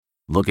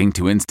Looking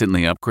to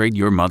instantly upgrade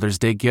your Mother's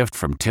Day gift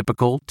from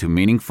typical to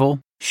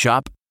meaningful?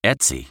 Shop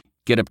Etsy.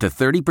 Get up to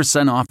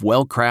 30% off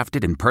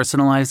well-crafted and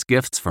personalized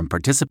gifts from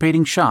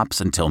participating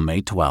shops until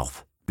May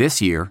 12th. This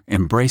year,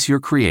 embrace your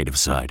creative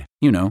side.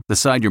 You know, the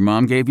side your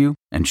mom gave you.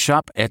 And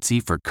shop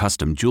Etsy for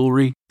custom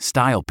jewelry,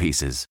 style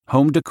pieces,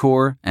 home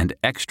decor, and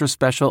extra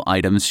special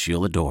items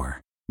she'll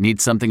adore.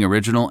 Need something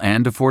original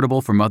and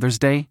affordable for Mother's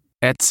Day?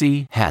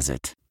 Etsy has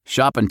it.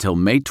 Shop until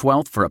May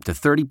 12th for up to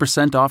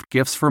 30% off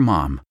gifts for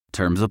mom.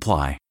 Terms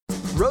apply.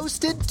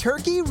 Roasted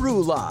turkey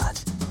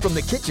roulade. From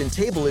the kitchen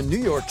table in New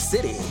York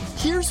City,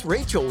 here's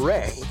Rachel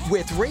Ray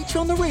with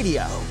Rachel on the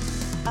Radio.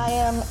 I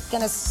am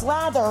going to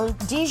slather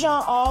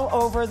Dijon all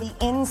over the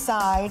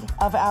inside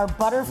of our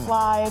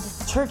butterflied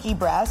turkey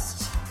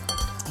breast.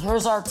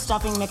 Here's our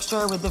stuffing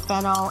mixture with the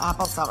fennel,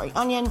 apple, celery,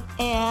 onion,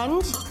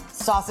 and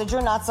sausage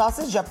or not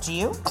sausage, up to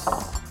you.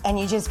 And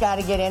you just got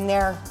to get in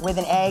there with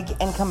an egg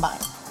and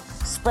combine.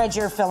 Spread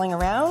your filling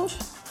around,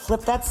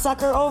 flip that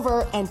sucker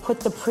over, and put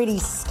the pretty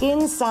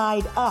skin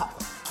side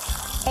up.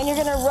 And you're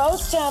gonna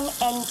roast them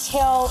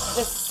until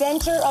the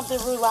center of the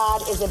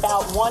roulade is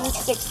about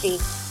 160.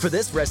 For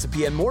this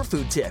recipe and more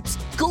food tips,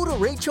 go to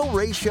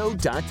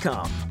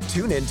RachelRayShow.com.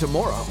 Tune in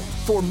tomorrow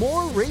for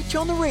more Rach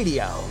on the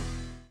Radio.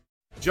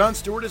 Jon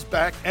Stewart is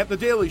back at The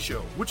Daily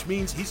Show, which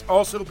means he's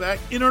also back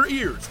in our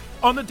ears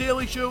on The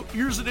Daily Show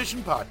Ears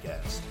Edition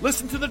podcast.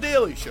 Listen to The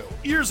Daily Show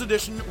Ears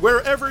Edition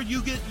wherever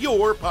you get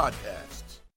your podcast.